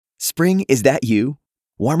Spring, is that you?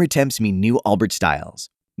 Warmer temps mean new Allbirds styles.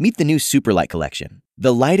 Meet the new Superlight collection,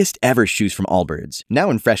 the lightest ever shoes from Allbirds, now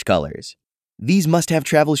in fresh colors. These must-have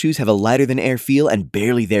travel shoes have a lighter-than-air feel and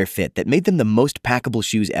barely-there fit that made them the most packable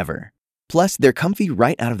shoes ever. Plus, they're comfy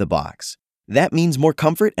right out of the box. That means more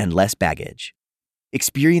comfort and less baggage.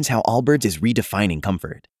 Experience how Allbirds is redefining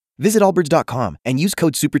comfort. Visit allbirds.com and use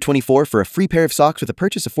code SUPER24 for a free pair of socks with a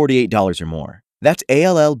purchase of $48 or more. That's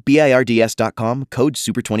ALLBIRDS.com, code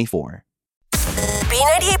SUPER24.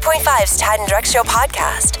 B98.5's Tad and Drex Show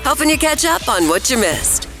podcast, helping you catch up on what you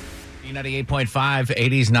missed. B98.5,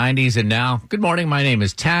 80s, 90s, and now. Good morning. My name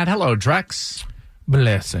is Tad. Hello, Drex.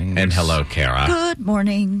 Blessings. And hello, Kara. Good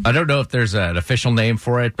morning. I don't know if there's an official name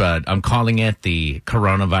for it, but I'm calling it the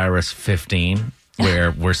Coronavirus 15, where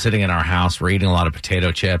we're sitting in our house, we're eating a lot of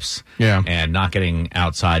potato chips, and not getting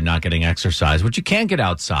outside, not getting exercise, which you can get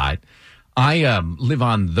outside. I live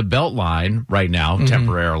on the Beltline right now,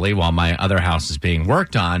 temporarily, while my other house is being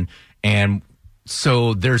worked on, and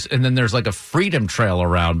so there's like a freedom trail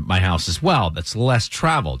around my house as well that's less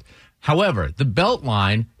traveled. However, the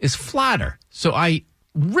Beltline is flatter, so I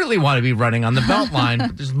really want to be running on the Beltline,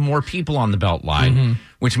 but there's more people on the Beltline,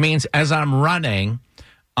 which means as I'm running,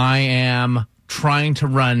 I am trying to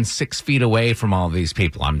run 6 feet away from all of these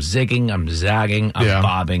people. I'm zigging, I'm zagging, I'm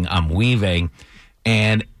bobbing, I'm weaving,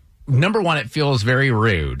 and number one, it feels very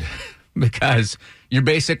rude because you're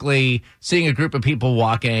basically seeing a group of people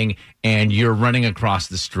walking and you're running across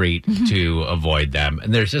the street to avoid them.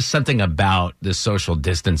 And there's just something about this social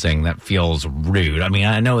distancing that feels rude. I mean,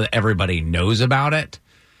 I know that everybody knows about it,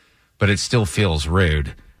 but it still feels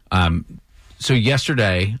rude. So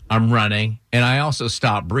yesterday I'm running and I also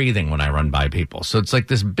stop breathing when I run by people. So it's like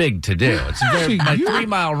this big to do. It's my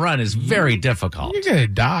 3-mile run is very difficult. You're going to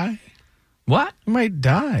die. What? You might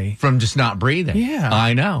die. From just not breathing. Yeah.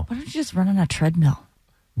 I know. Why don't you just run on a treadmill?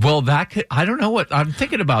 Well, that could, I don't know what, I'm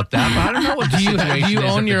thinking about that, but I don't know what Do you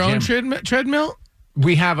own your own treadmill?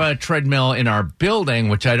 We have a treadmill in our building,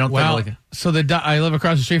 which I don't think. So I live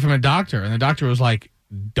across the street from a doctor, and the doctor was like,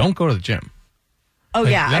 don't go to the gym. Oh,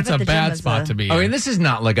 Like, yeah. That's a bad spot to be in. I mean, this is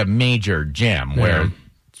not like a major gym where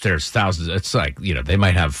there's thousands. It's like, they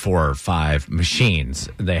might have 4 or 5 machines.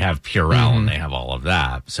 They have Purell and they have all of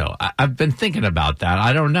that. So I've been thinking about that.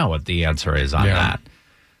 I don't know what the answer is on that.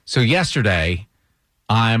 So yesterday,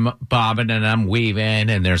 I'm bobbing and I'm weaving,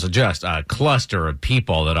 and there's just a cluster of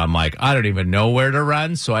people that I'm like, I don't even know where to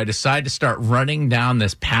run. So I decide to start running down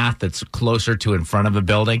this path that's closer to in front of a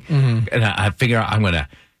building. And I figure I'm going to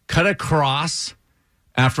cut across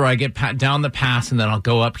after I get down the path, and then I'll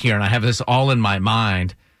go up here. And I have this all in my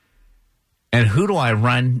mind. And who do I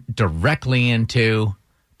run directly into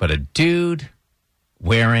but a dude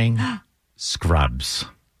wearing scrubs?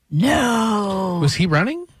 No. Was he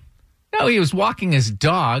running? No, he was walking his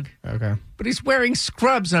dog. Okay. But he's wearing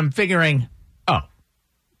scrubs. I'm figuring, oh,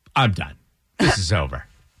 I'm done. This is over.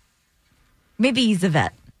 Maybe he's a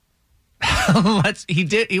vet.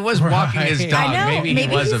 He was walking his dog. I know. Maybe he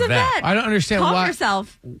was he's a vet. I don't understand Calm why.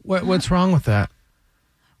 yourself. What's wrong with that?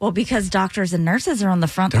 Well, because doctors and nurses are on the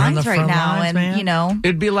front They're on lines the right front now. lines, And, man.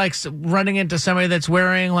 It'd be like running into somebody that's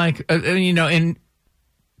wearing and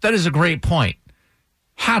that is a great point.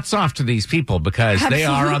 Hats off to these people because they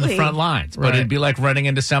are on the front lines. But it'd be like running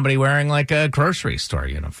into somebody wearing like a grocery store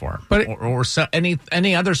uniform, or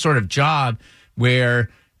any other sort of job where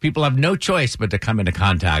people have no choice but to come into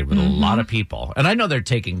contact with a lot of people. And I know they're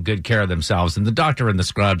taking good care of themselves. And the doctor in the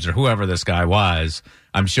scrubs or whoever this guy was,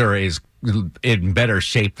 I'm sure is in better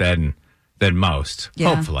shape than most,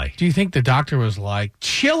 hopefully. Do you think the doctor was like,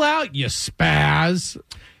 chill out, you spaz?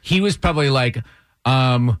 He was probably like,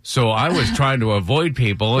 so I was trying to avoid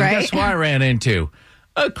people, and guess who I ran into?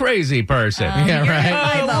 A crazy person. Yeah, right.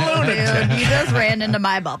 My bubble, dude. You just ran into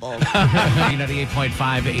my bubble. 98.5,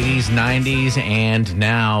 80s, 90s, and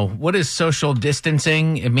now. What is social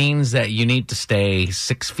distancing? It means that you need to stay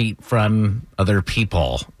 6 feet from other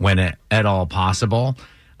people when at all possible.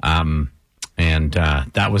 And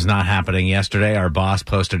that was not happening yesterday. Our boss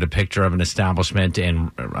posted a picture of an establishment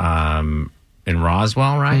in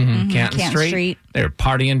Roswell, right? Canton Street. They were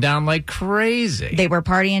partying down like crazy. They were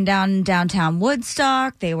partying down downtown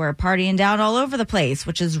Woodstock. They were partying down all over the place,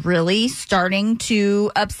 which is really starting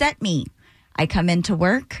to upset me. I come into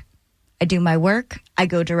work. I do my work. I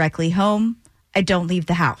go directly home. I don't leave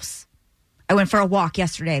the house. I went for a walk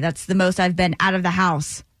yesterday. That's the most I've been out of the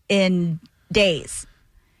house in days.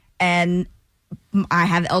 And I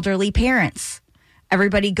have elderly parents.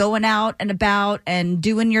 Everybody going out and about and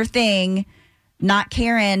doing your thing, not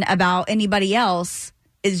caring about anybody else,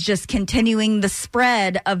 is just continuing the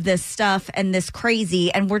spread of this stuff and this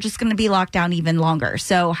crazy, and we're just going to be locked down even longer.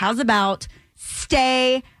 So how's about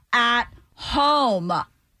stay at home?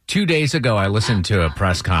 2 days ago, I listened to a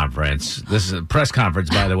press conference. This is a press conference,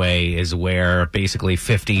 by the way, is where basically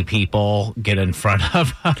 50 people get in front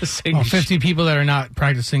of us. 50 people that are not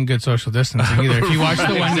practicing good social distancing either. If you watched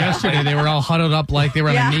the one yesterday, they were all huddled up like they were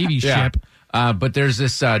on a Navy ship. But there's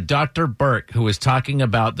this Dr. Burke who was talking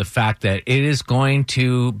about the fact that it is going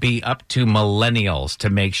to be up to millennials to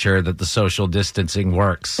make sure that the social distancing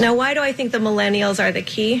works. Now, why do I think the millennials are the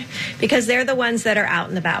key? Because they're the ones that are out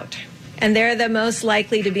and about. And they're the most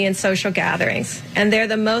likely to be in social gatherings. And they're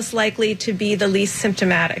the most likely to be the least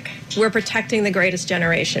symptomatic. We're protecting the greatest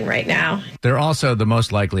generation right now. They're also the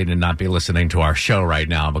most likely to not be listening to our show right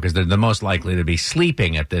now because they're the most likely to be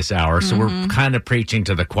sleeping at this hour. So we're kind of preaching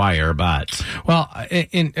to the choir, but... Well,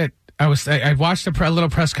 I watched a little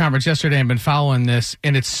press conference yesterday and been following this,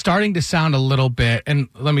 and it's starting to sound a little bit, and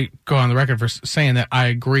let me go on the record for saying that I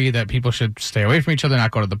agree that people should stay away from each other,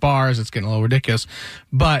 not go to the bars. It's getting a little ridiculous.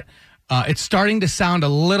 But... it's starting to sound a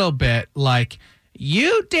little bit like,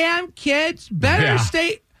 you damn kids better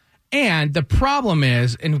stay. And the problem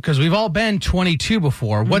is, and because we've all been 22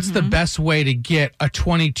 before, what's the best way to get a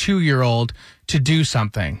 22-year-old to do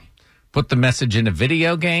something? Put the message in a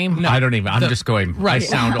video game? No, I don't even. I'm just going, right. I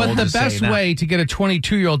sound old. But the best way to get a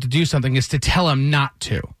 22-year-old to do something is to tell him not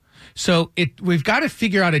to. So we've got to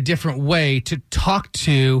figure out a different way to talk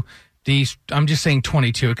to these, I'm just saying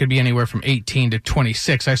 22. It could be anywhere from 18 to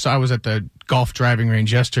 26. I was at the golf driving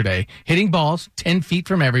range yesterday, hitting balls 10 feet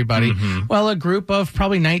from everybody. Well, a group of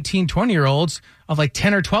probably 19, 20-year-olds of like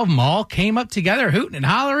 10 or 12 of them all came up together, hooting and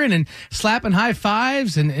hollering and slapping high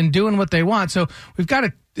fives and doing what they want. So there's got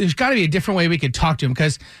to be a different way we could talk to them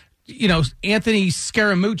because, you know, Anthony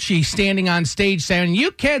Scaramucci standing on stage saying,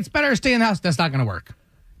 you kids better stay in the house. That's not going to work.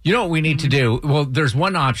 You know what we need to do? Well, there's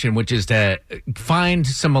one option, which is to find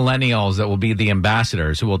some millennials that will be the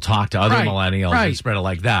ambassadors who will talk to other millennials and spread it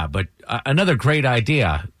like that. But another great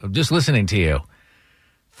idea, just listening to you,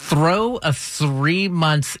 throw a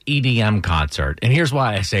 3-month EDM concert. And here's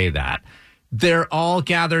why I say that. They're all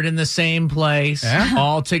gathered in the same place,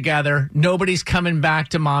 all together. Nobody's coming back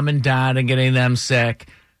to mom and dad and getting them sick.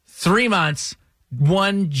 3 months.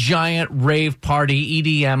 One giant rave party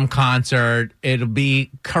EDM concert. It'll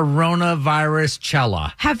be coronavirus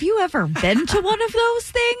Cella. Have you ever been to one of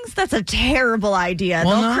those things? That's a terrible idea.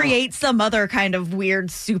 Well, They'll create some other kind of weird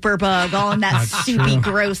superbug all in that soupy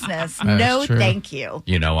grossness. No, thank you.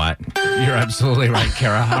 You know what? You're absolutely right,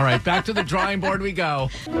 Kara. All right, back to the drawing board we go.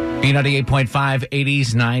 B98.5, 80s,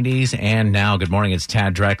 90s, and now, good morning, it's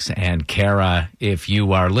Tad Drex and Kara. If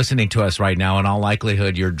you are listening to us right now, in all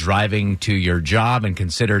likelihood, you're driving to your job and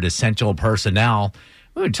considered essential personnel.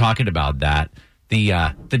 We were talking about that.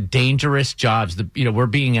 The dangerous jobs, we're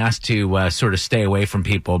being asked to sort of stay away from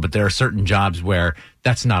people, but there are certain jobs where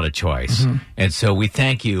that's not a choice. And so we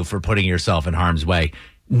thank you for putting yourself in harm's way.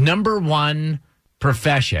 Number one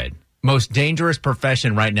profession, most dangerous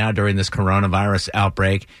profession right now during this coronavirus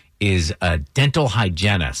outbreak is a dental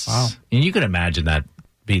hygienist. Wow. And you can imagine that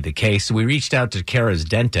be the case. We reached out to Kara's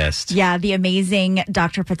dentist. Yeah, the amazing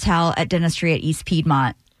Dr. Patel at Dentistry at East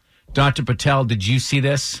Piedmont. Dr. Patel, did you see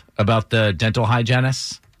this about the dental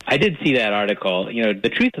hygienists? I did see that article. You know, the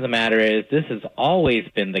truth of the matter is this has always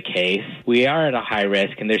been the case. We are at a high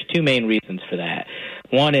risk, and there's two main reasons for that.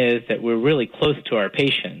 One is that we're really close to our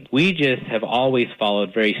patients. We just have always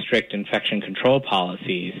followed very strict infection control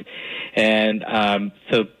policies. And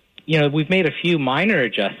so, we've made a few minor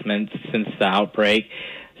adjustments since the outbreak,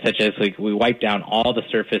 such as we wipe down all the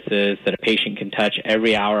surfaces that a patient can touch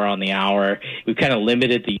every hour on the hour. We've kind of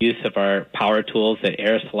limited the use of our power tools that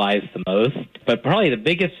aerosolize the most. But probably the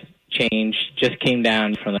biggest change just came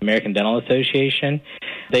down from the American Dental Association.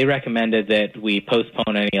 They recommended that we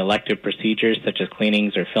postpone any elective procedures such as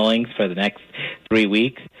cleanings or fillings for the next 3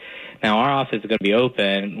 weeks. Now, our office is going to be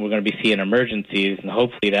open. We're going to be seeing emergencies, and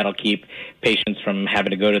hopefully that'll keep patients from having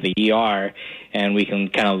to go to the ER, and we can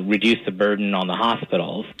kind of reduce the burden on the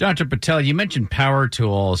hospitals. Dr. Patel, you mentioned power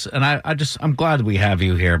tools, and I'm glad we have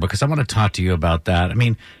you here because I want to talk to you about that. I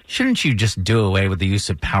mean, shouldn't you just do away with the use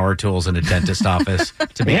of power tools in a dentist office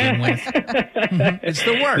to begin with? It's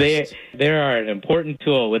the worst. They are an important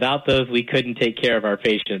tool. Without those, we couldn't take care of our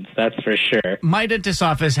patients, that's for sure. My dentist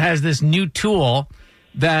office has this new tool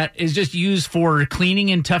that is just used for cleaning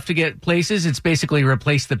in tough to get places. It's basically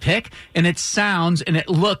replaced the pick, and it sounds and it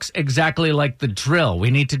looks exactly like the drill.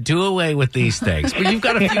 We need to do away with these things, but you've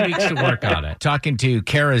got a few weeks to work on it. Talking to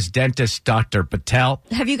Kara's dentist, Dr. Patel.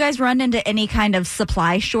 Have you guys run into any kind of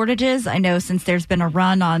supply shortages? I know since there's been a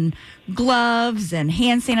run on gloves and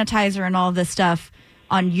hand sanitizer and all this stuff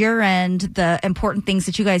on your end, the important things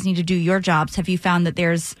that you guys need to do your jobs, have you found that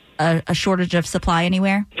there's a shortage of supply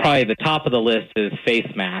anywhere? Probably the top of the list is face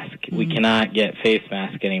mask. We cannot get face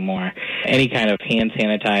mask anymore. Any kind of hand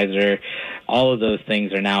sanitizer, all of those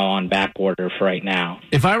things are now on back order for right now.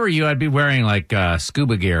 If I were you, I'd be wearing like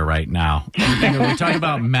scuba gear right now. We talk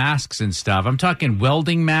about masks and stuff. I'm talking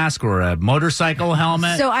welding mask or a motorcycle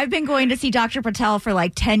helmet. So I've been going to see Dr. Patel for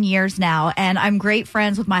like 10 years now, and I'm great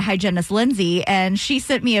friends with my hygienist, Lindsay, and she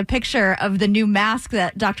sent me a picture of the new mask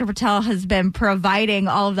that Dr. Patel has been providing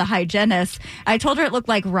all of the hygienists. I told her it looked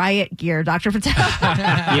like riot gear, Dr. Patel.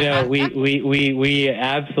 You know, we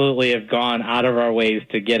absolutely have gone out of our ways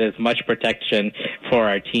to get as much protection for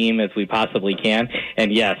our team as we possibly can.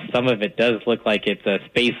 And yes, some of it does look like it's a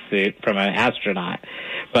spacesuit from an astronaut.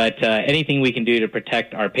 But anything we can do to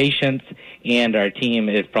protect our patients and our team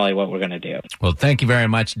is probably what we're going to do. Well, thank you very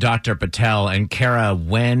much, Dr. Patel. And Kara,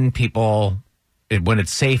 when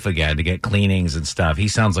it's safe again to get cleanings and stuff, he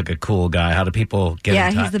sounds like a cool guy. How do people get in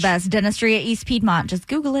touch? Yeah, he's the best. Dentistry at East Piedmont. Just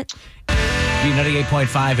Google it.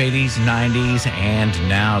 B98.5, 80s, 90s, and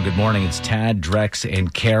now. Good morning. It's Tad, Drex,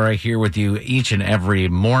 and Kara here with you each and every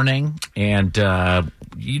morning. And,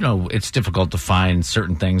 it's difficult to find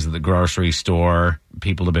certain things at the grocery store.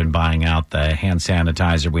 People have been buying out the hand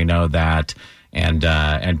sanitizer. We know that. And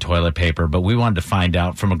toilet paper. But we wanted to find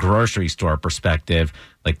out from a grocery store perspective,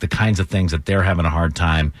 like the kinds of things that they're having a hard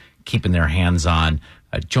time keeping their hands on.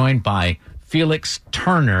 Joined by Felix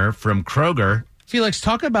Turner from Kroger. Felix,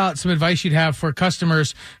 talk about some advice you'd have for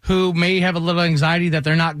customers who may have a little anxiety that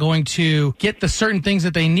they're not going to get the certain things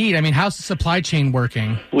that they need. I mean, how's the supply chain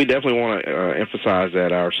working? We definitely want to emphasize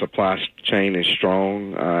that our supply chain is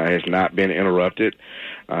strong, has not been interrupted.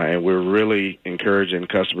 And we're really encouraging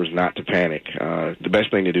customers not to panic. The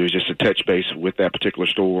best thing to do is just to touch base with that particular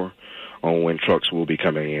store on when trucks will be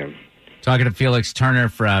coming in. Talking to Felix Turner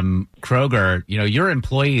from Kroger, your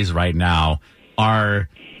employees right now are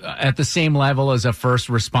at the same level as a first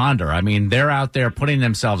responder. I mean, they're out there putting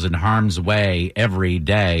themselves in harm's way every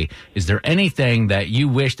day. Is there anything that you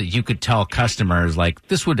wish that you could tell customers, like,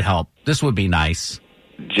 this would help, this would be nice?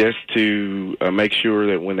 Just to make sure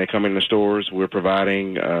that when they come in the stores, we're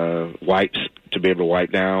providing wipes to be able to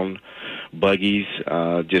wipe down buggies,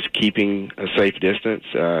 just keeping a safe distance.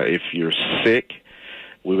 If you're sick,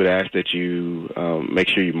 we would ask that you make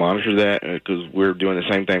sure you monitor that, because we're doing the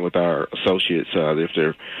same thing with our associates. If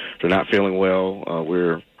they're not feeling well,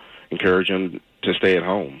 we're encouraging them to stay at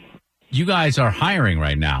home. You guys are hiring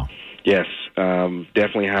right now. Yes,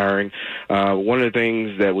 definitely hiring. One of the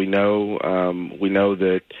things that we know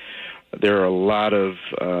that there are a lot of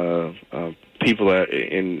people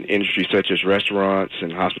in industries such as restaurants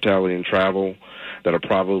and hospitality and travel that are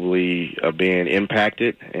probably being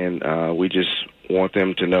impacted, and we just want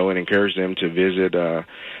them to know and encourage them to visit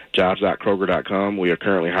jobs.kroger.com. We are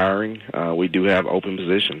currently hiring. We do have open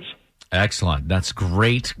positions. Excellent. That's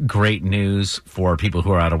great news for people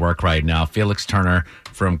who are out of work right now. Felix Turner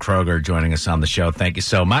from Kroger joining us on the show. Thank you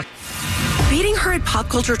so much. Beating her at pop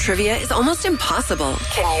culture trivia is almost impossible.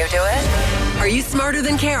 Can you do it? Are You Smarter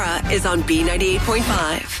Than Kara is on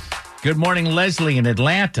B98.5. Good morning, Leslie in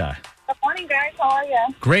Atlanta. Good morning, guys. How are you?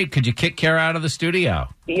 Great. Could you kick Kara out of the studio?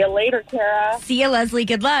 See you later, Kara. See you, Leslie.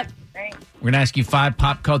 Good luck. Thanks. We're going to ask you 5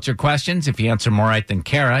 pop culture questions. If you answer more right than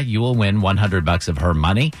Kara, you will win $100 of her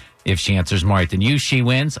money. If she answers more right than you, she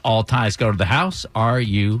wins. All ties go to the house. Are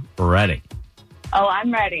you ready? Oh,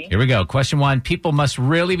 I'm ready. Here we go. Question 1. People must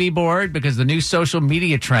really be bored because the new social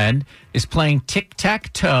media trend is playing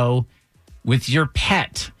tic-tac-toe with your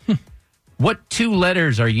pet. What 2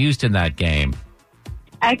 letters are used in that game?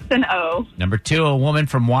 X and O. Number 2, a woman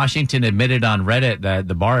from Washington admitted on Reddit that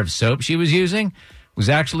the bar of soap she was using was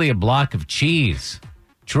actually a block of cheese.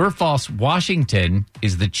 True or false, Washington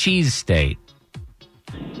is the cheese state?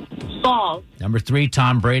 False. Number 3,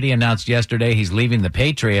 Tom Brady announced yesterday he's leaving the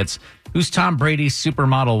Patriots. Who's Tom Brady's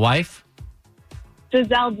supermodel wife?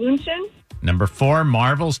 Gisele Bündchen. Number 4,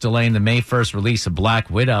 Marvel's delaying the May 1st release of Black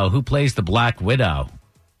Widow. Who plays the Black Widow?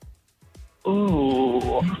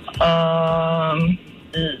 Ooh.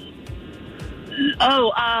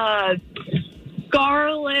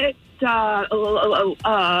 Scarlett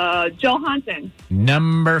Johansson.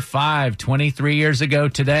 Number 5, 23 years ago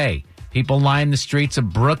today, People line the streets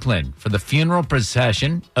of Brooklyn for the funeral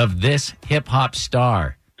procession of this hip-hop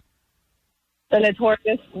star. The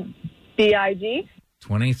Notorious B.I.G.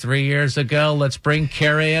 23 years ago. Let's bring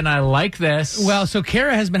Kara in. I like this. Well, so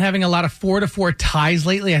Kara has been having a lot of 4-4 ties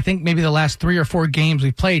lately. I think maybe the last 3 or 4 games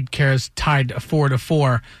we played, Kara's tied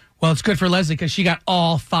 4-4. Well, it's good for Leslie because she got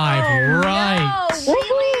all 5 right. No,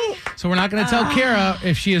 really? So we're not going to tell Kara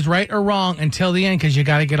if she is right or wrong until the end because you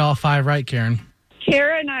got to get all 5 right, Karen.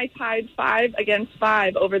 Kara and I tied 5 against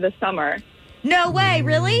 5 over the summer. No way,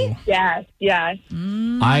 really? Yes.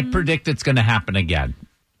 I predict it's going to happen again.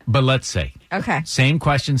 But let's see. Okay. Same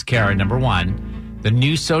questions, Kara. Number 1, the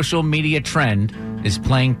new social media trend is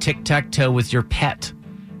playing tic-tac-toe with your pet.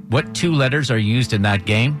 What 2 letters are used in that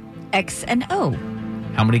game? X and O.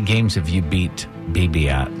 How many games have you beat BB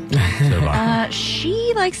at so far?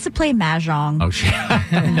 She likes to play Mahjong. Oh, shit.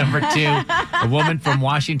 Number 2, a woman from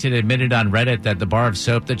Washington admitted on Reddit that the bar of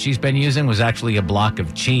soap that she's been using was actually a block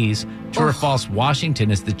of cheese. True or false,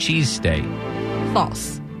 Washington is the cheese state?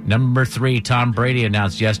 False. Number 3, Tom Brady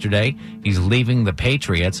announced yesterday he's leaving the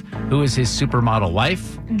Patriots. Who is his supermodel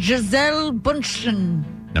wife? Giselle Bundchen.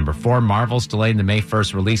 Number 4, Marvel's delaying the May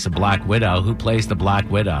 1st release of Black Widow. Who plays the Black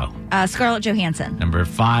Widow? Scarlett Johansson. Number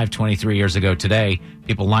 5, 23 years ago today,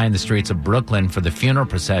 people lined the streets of Brooklyn for the funeral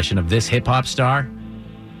procession of this hip-hop star.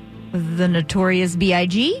 The Notorious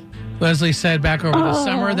B.I.G.? Leslie said back over the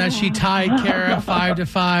summer that she tied Kara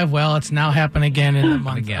 5-5. Well, it's now happened again in the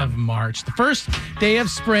month of March. The first day of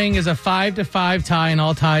spring is a 5-5 tie, and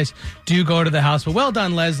all ties do go to the house. But well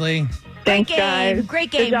done, Leslie. Thanks, guys.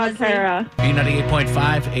 Great game, Good job, Leslie. Kara.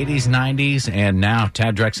 B98.5, 80s, 90s, and now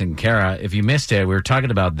Tad, Drex, and Kara. If you missed it, we were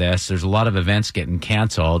talking about this. There's a lot of events getting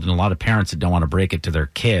canceled and a lot of parents that don't want to break it to their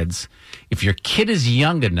kids. If your kid is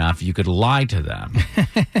young enough, you could lie to them.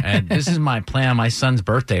 And this is my plan. My son's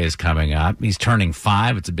birthday is coming up. He's turning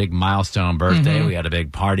 5. It's a big milestone birthday. Mm-hmm. We had a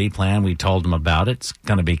big party plan. We told him about it. It's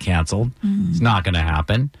going to be canceled. Mm-hmm. It's not going to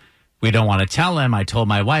happen. We don't want to tell him. I told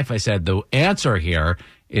my wife, I said, the answer here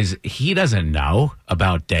is he doesn't know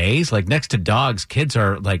about days. Like next to dogs, kids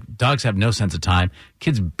are like, dogs have no sense of time.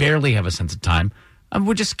 Kids barely have a sense of time.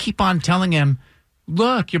 We'll just keep on telling him,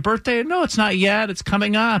 look, your birthday, no, it's not yet. It's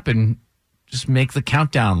coming up. And just make the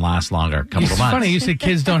countdown last longer, a couple of months. It's funny, you said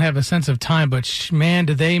kids don't have a sense of time, but man,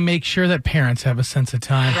 do they make sure that parents have a sense of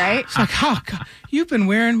time. Right? It's like, oh, God, you've been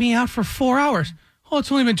wearing me out for 4 hours. Oh, it's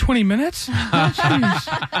only been 20 minutes?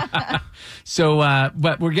 Oh, so,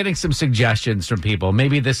 but we're getting some suggestions from people.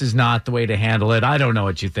 Maybe this is not the way to handle it. I don't know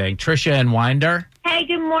what you think. Trisha and Winder? Hey,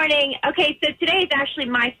 good morning. Okay, so today is actually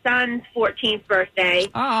my son's 14th birthday.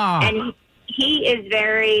 Oh. And he is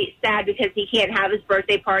very sad because he can't have his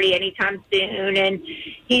birthday party anytime soon. And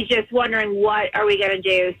he's just wondering, what are we going to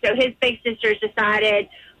do? So his big sister's decided,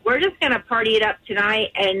 we're just going to party it up tonight,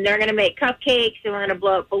 and they're going to make cupcakes, and we're going to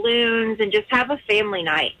blow up balloons and just have a family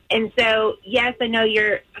night. And so, yes, I know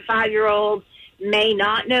your 5-year-old may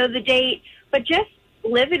not know the date, but just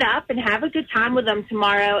live it up and have a good time with them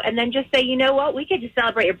tomorrow, and then just say, you know what, we get to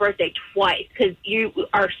celebrate your birthday twice because you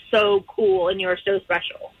are so cool and you are so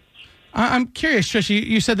special. I'm curious, Trish,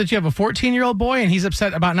 you said that you have a 14-year-old boy, and he's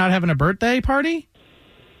upset about not having a birthday party?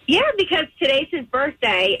 Yeah, because today's his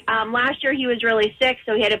birthday. Last year he was really sick,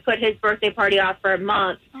 so he had to put his birthday party off for a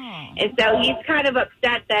month. Oh. And so he's kind of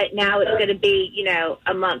upset that now it's going to be,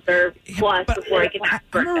 a month or plus before he can have his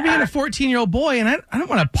birthday. I remember being a 14-year-old boy, and I don't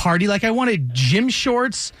want to party. Like, I wanted gym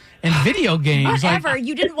shorts and video games. Whatever.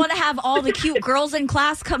 You didn't want to have all the cute girls in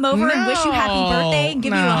class come over and wish you happy birthday and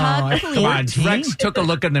give you a hug? Come on, Rex took a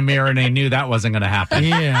look in the mirror and he knew that wasn't going to happen.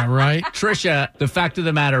 Yeah, right. Trisha, the fact of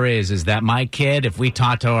the matter is that my kid, if we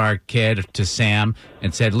talked to our kid, to Sam,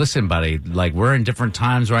 and said, listen, buddy, like, we're in different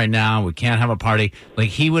times right now. We can't have a party. Like,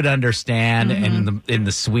 he would understand in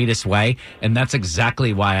the sweetest way. And that's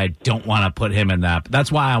exactly why I don't want to put him in that.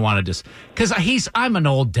 That's why I want to just, because I'm an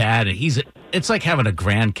old dad, and it's like having a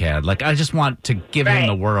grandkid. Like, I just want to give him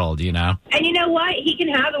the world, And you know what? He can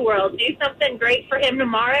have the world. Do something great for him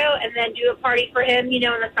tomorrow, and then do a party for him, in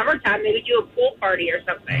the summertime. Maybe do a pool party or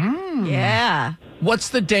something. Yeah. What's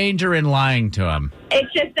the danger in lying to him?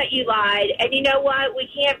 It's just that you lied. And you know what? We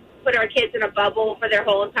can't put our kids in a bubble for their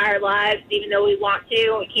whole entire lives, even though we want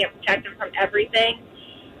to. We can't protect them from everything.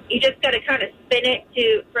 You just got to kind of spin it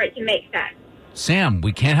for it to make sense. Sam,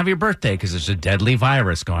 we can't have your birthday because there's a deadly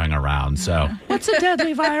virus going around. So, what's a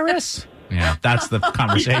deadly virus? Yeah, that's the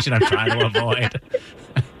conversation I'm trying to avoid.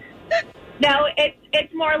 No,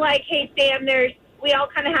 it's more like, hey, Sam, we all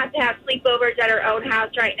kind of have to have sleepovers at our own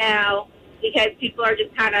house right now because people are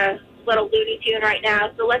just kind of a little Looney Tune right now.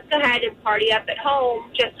 So let's go ahead and party up at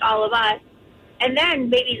home, just all of us, And then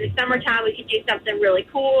maybe in the summertime we could do something really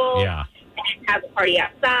cool. Yeah. And have a party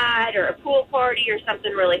outside or a pool party or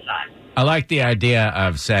something really fun. I like the idea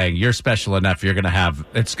of saying you're special enough. You're going to have,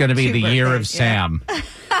 it's going to be 2 the year of birthdays, Sam.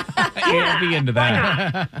 I'll be into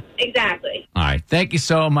that. Exactly. All right. Thank you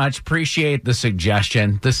so much. Appreciate the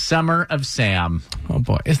suggestion. The Summer of Sam. Oh,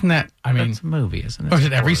 boy. Isn't that, I mean, It's a movie, isn't it? or is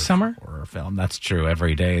it every summer? Horror film. That's true.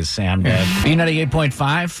 Every day is Sam Dead.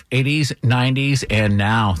 B98.5, 80s, 90s, and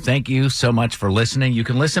now. Thank you so much for listening. You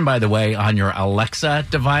can listen, by the way, on your Alexa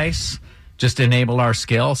device. Just enable our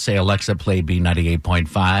skill. Say, Alexa, play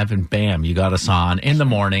B98.5, and bam, you got us on in the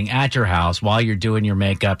morning at your house while you're doing your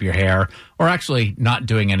makeup, your hair, or actually not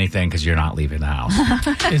doing anything because you're not leaving the house.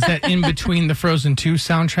 Is that in between the Frozen 2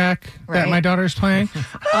 soundtrack that Right. my daughter's playing?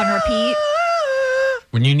 On repeat.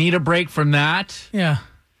 When you need a break from that, Yeah.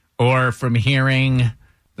 or from hearing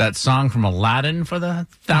that song from Aladdin for the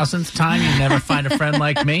 1,000th time, you never find a friend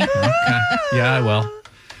like me? Okay. Yeah, I will.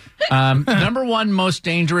 Number one most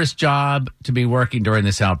dangerous job to be working during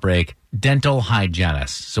this outbreak, dental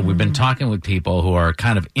hygienist. So we've been talking with people who are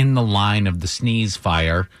kind of in the line of the sneeze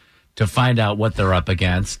fire to find out what they're up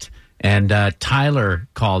against. And Tyler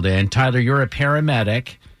called in. Tyler, you're a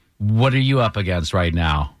paramedic. What are you up against right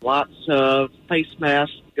now? Lots of face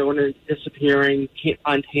masks going and disappearing. Can't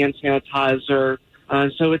find hand sanitizer.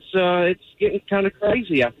 So it's getting kind of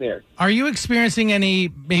crazy out there. Are you experiencing any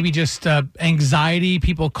maybe just anxiety,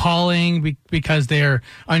 people calling because they're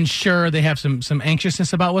unsure, they have some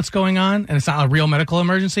anxiousness about what's going on, and it's not a real medical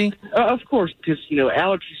emergency? Of course, because,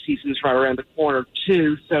 allergy season is right around the corner,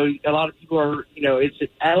 too. So a lot of people are, is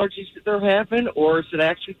it allergies that they're having, or is it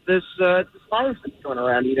actually this virus that's going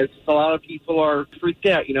around? Because a lot of people are freaked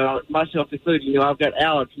out, myself included. I've got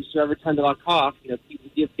allergies, so every time that I cough, people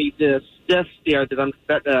give me this death stare that I'm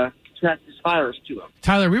about to contract this virus to them.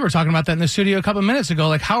 Tyler, we were talking about that in the studio a couple minutes ago.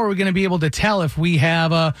 Like, how are we going to be able to tell if we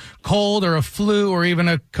have a cold or a flu or even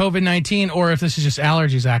a COVID-19, or if this is just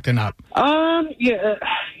allergies acting up?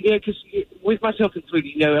 Because with myself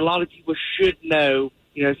included, a lot of people should know,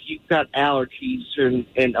 if you've got allergies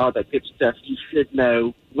and all that good stuff, you should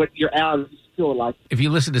know what your allergies feel like. If you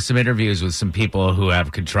listen to some interviews with some people who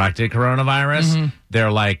have contracted coronavirus,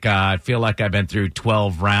 they're like, I feel like I've been through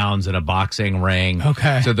 12 rounds in a boxing ring.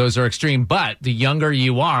 Okay. So those are extreme. But the younger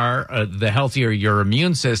you are, the healthier your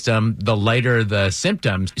immune system, the lighter the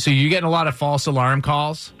symptoms. So you're getting a lot of false alarm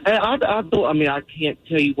calls? I can't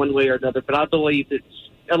tell you one way or another, but I believe that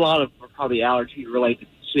a lot of them are probably allergy related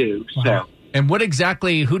too. Wow. So. And what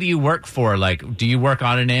exactly, who do you work for? Like, do you work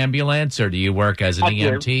on an ambulance or do you work as an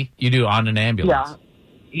EMT? You do on an ambulance?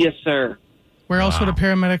 Yeah. Yes, sir. Where else would a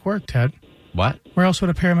paramedic work, Ted? What? Where else would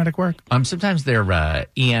a paramedic work? Sometimes they're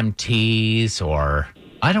EMTs or,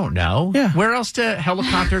 I don't know. Yeah. Where else do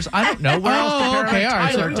helicopters? I don't know. Where else do paramedics? Okay, all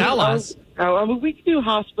right. Tyler, tell us. We can do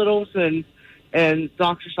hospitals and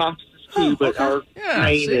doctor's offices too, but our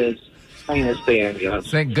main is the ambulance.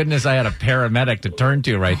 Thank goodness I had a paramedic to turn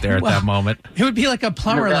to right there at that moment. It would be like a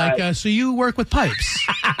plumber, Right. so you work with pipes.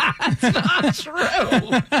 That's not true.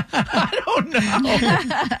 I don't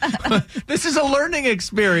know. This is a learning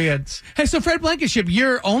experience. Hey, so Fred Blankenship,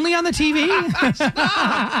 you're only on the TV?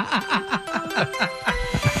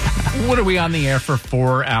 What are we on the air for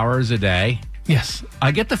 4 hours a day? Yes.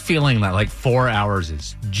 I get the feeling that like 4 hours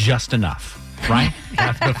is just enough, right?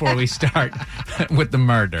 That's before we start with the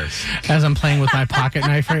murders. As I'm playing with my pocket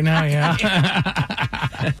knife right now, yeah.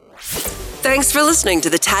 Thanks for listening to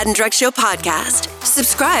the Tad and Drex Show podcast.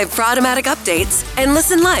 Subscribe for automatic updates and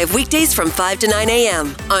listen live weekdays from 5 to 9 a.m.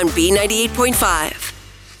 on B98.5.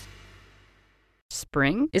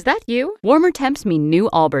 Spring? Is that you? Warmer temps mean new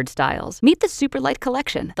Allbirds styles. Meet the Superlight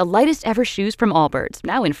Collection, the lightest ever shoes from Allbirds,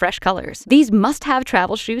 now in fresh colors. These must-have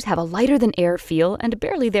travel shoes have a lighter-than-air feel and a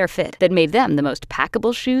barely-there fit that made them the most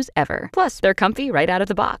packable shoes ever. Plus, they're comfy right out of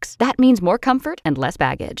the box. That means more comfort and less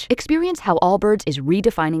baggage. Experience how Allbirds is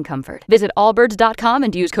redefining comfort. Visit allbirds.com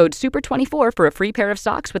and use code SUPER24 for a free pair of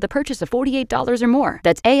socks with a purchase of $48 or more.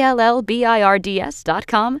 That's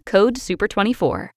ALLBIRDS.com, code SUPER24.